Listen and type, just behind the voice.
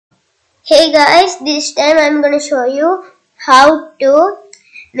Hey guys, this time I'm gonna show you how to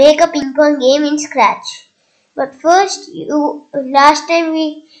make a ping pong game in Scratch. But first, last time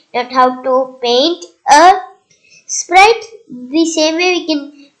we learned how to paint a sprite. The same way we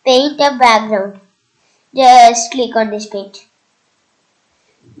can paint a background. Just click on this paint.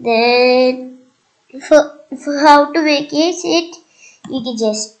 Then for how to make it, you can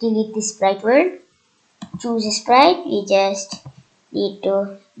just delete the sprite one. Choose a sprite. We just need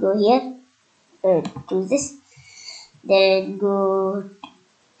to go here and choose this. Then go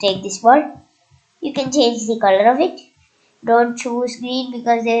take this ball. You can change the color of it. Don't choose green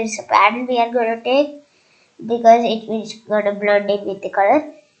because there is a pattern we are going to take because it is going to blend in with the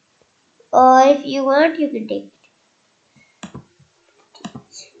color. Or if you want, you can take it.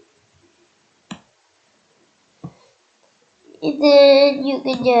 Then you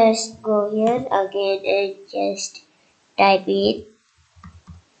can just go here again and just type in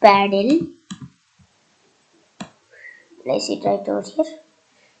paddle. Place it right over here.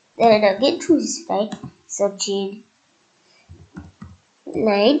 Then again choose right. Searching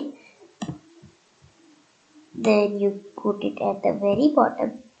line. Then you put it at the very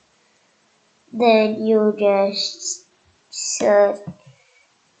bottom. Then you just search.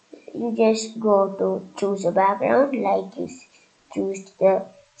 You just go to choose a background, like you choose the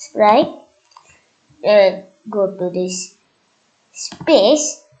sprite, and go to this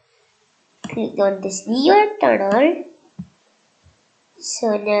space. Click on this neon tunnel.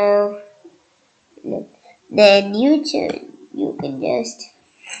 So now, look. Then you can just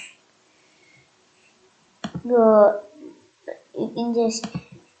go. You can just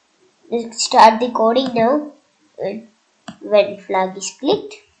start the coding now. And when flag is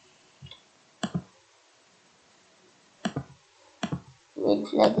clicked, when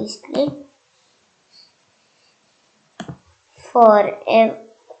flag is clicked, forever.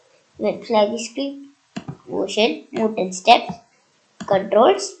 When flag is clicked, motion, move and steps,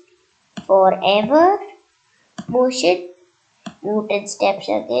 controls, forever, motion, move and steps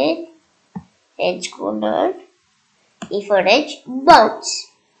again, and scroll down, if on edge,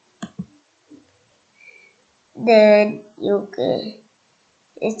 bounce. Then you can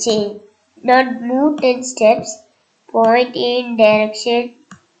change, not move 10 steps, point in direction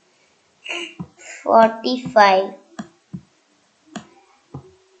 45,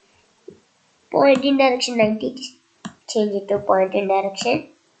 point in direction 90, change it to point in direction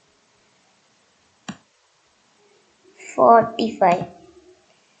 45.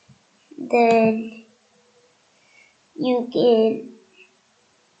 Then you can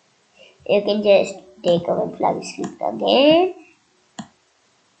just take a when flag is clicked again.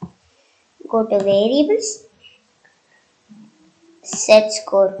 Go to variables. Set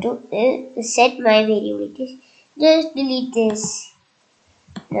score to set my variable. Just delete this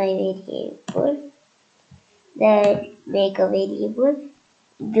my variable. Then make a variable.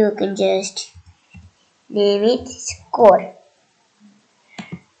 You can just name it score.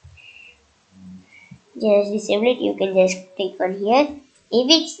 Just disable it. You can just click on here. If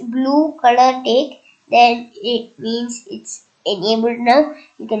it's blue color take, then it means it's enabled now.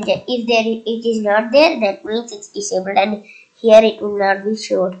 You can just, if it is not there, that means it's disabled, and here it will not be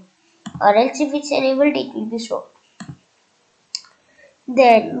shown. Or else if it's enabled, it will be shown.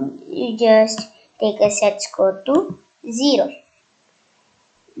 Then you just take a set score to 0.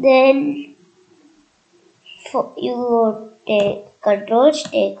 Then you take controls,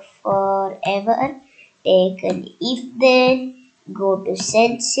 take forever, take an if then, go to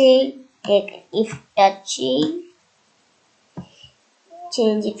sensing, take if touching,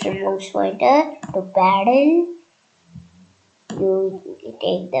 change it from mouse pointer to paddle. You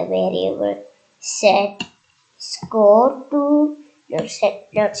take the variable set score to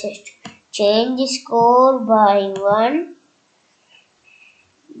change the score by 1.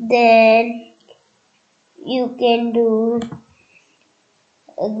 Then you can do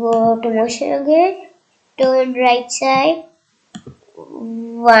go to motion again, turn right side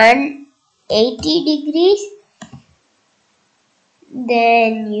 180 degrees.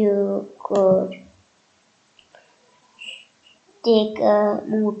 Then you could take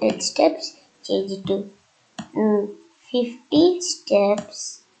move 10 steps, change it to move 15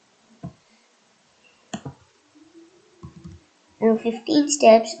 steps. Move 15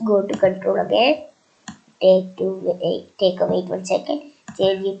 steps, go to control again. Take a wait 1 second,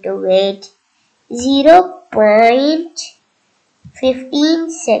 change it to wait 0.15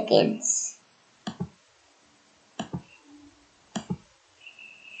 seconds.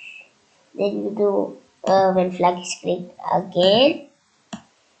 Then you do when flag is clicked again,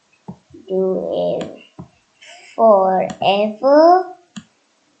 do a forever,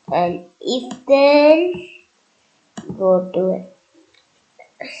 and if then go to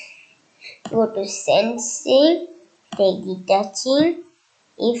sensing, take the touching.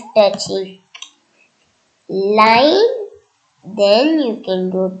 If touching line, then you can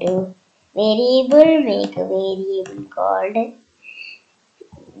go to variable, make a variable called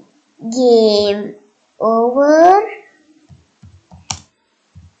game over.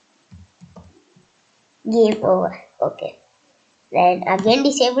 Game over. Okay. Then again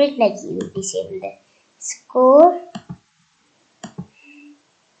disable it like you disable the score.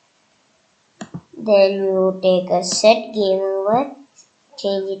 Then you take a set game over,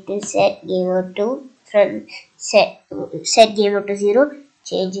 change it to set game over 2 from set game over to 0,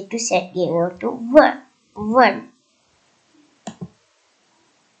 change it to set game over to 1.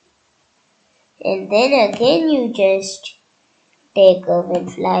 And then again you just take a when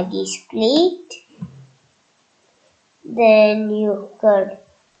flag is clicked, then you could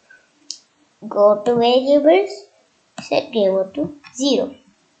go to variables, set game over to 0.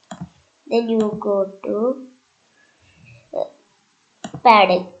 Then you go to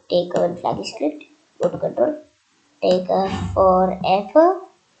padding, take a when flag is clicked, go to control, take a forever,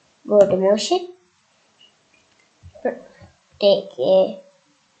 go to motion, take a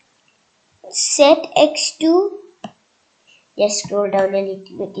set x2, just scroll down a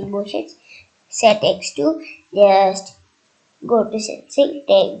little bit in motions, set x2, just go to sensing,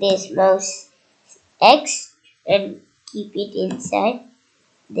 take this mouse x and keep it inside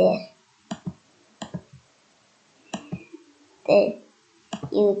there. Then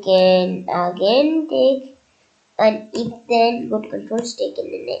you can again take an if then, go to controls, take in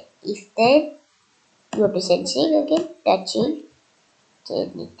the if then, go to sensing again, touching,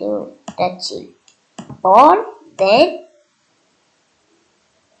 change it to touching ball, then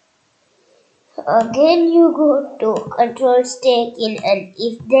again you go to controls, take in an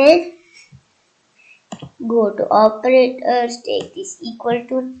if then, go to operators, take this equal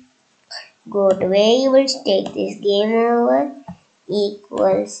to, go to variables, take this game over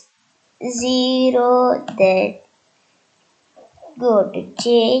equals 0, then go to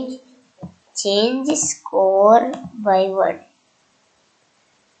change the score by 1.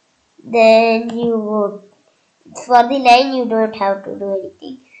 Then you would, for the line you don't have to do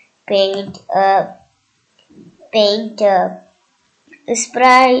anything, paint a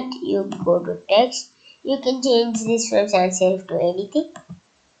sprite, you go to text, you can change this from sans serif to anything.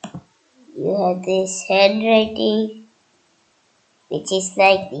 You have this handwriting, which is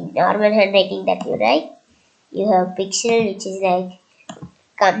like the normal handwriting that you write. You have pixel, which is like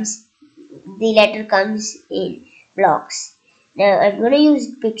the letter comes in blocks. Now I'm going to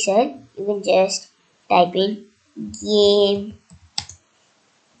use pixel. You can just type in game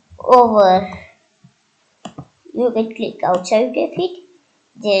over. You can click outside of it,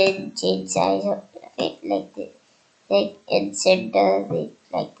 then change size of it like this, and center it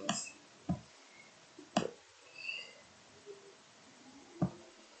like this.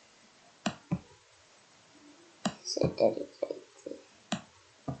 Center it like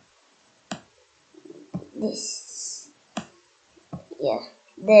this. Yeah.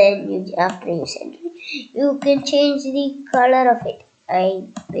 Then after you center it, you can change the color of it.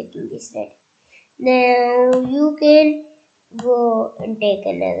 I'm making this red. Now you can go and take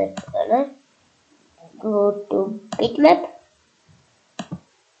another color. Go to bitmap.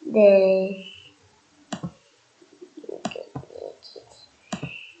 Then you can make it.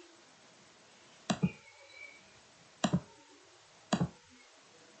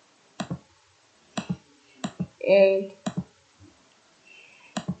 And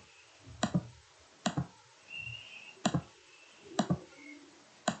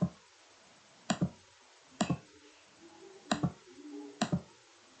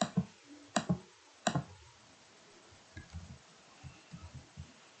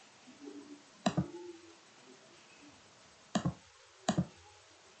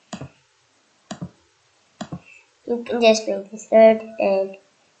you can just make this red, and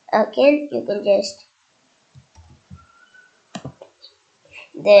again you can just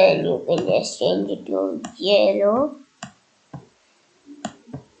then you can just change it to yellow.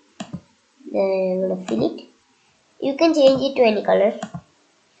 Then I'm gonna fill it. You can change it to any color.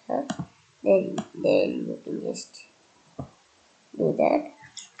 Then you can just do that.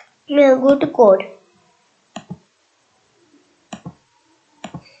 Now go to code.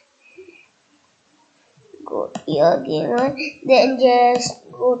 Go to your gamer. Then just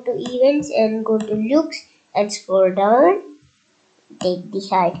go to events and go to looks and scroll down. Take the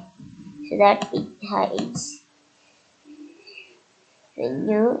hide so that it hides when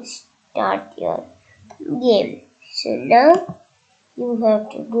you start your game. So now you have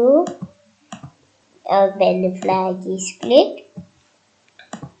to do when the flag is clicked,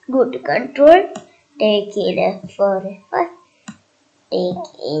 go to control, take in a forever, take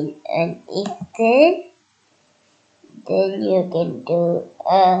in an if then you can do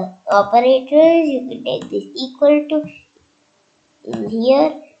operators, you can take this equal to in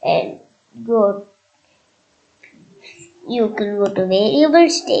here and go, you can go to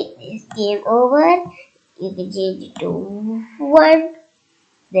variables, take this game over, you can change it to 1,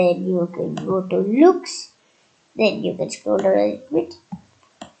 then you can go to looks, then you can scroll down a little bit,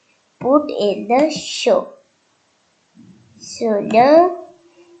 put in the show. So now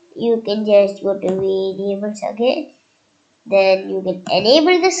you can just go to variables again, then you can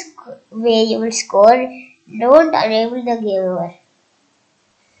enable the variable score, don't enable the game over.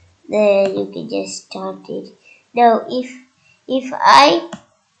 Then you can just start it. Now if I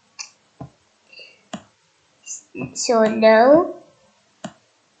so now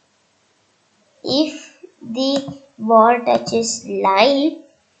if the ball touches line,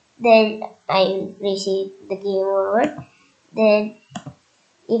 then I receive the game over. Then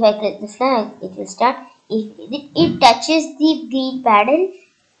if I click the flag, it will start. If it touches the green paddle,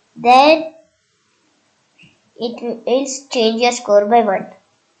 then it will change your score by 1.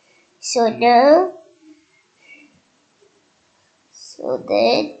 So now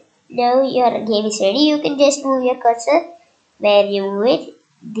your game is ready. You can just move your cursor where you move it.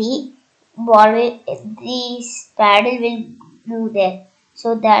 The ball will, the paddle will move there.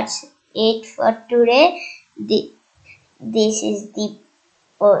 So that's it for today. This is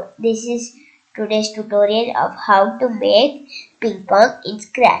today's tutorial of how to make ping pong in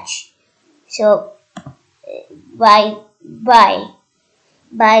Scratch. So bye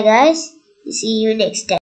guys. See you next time.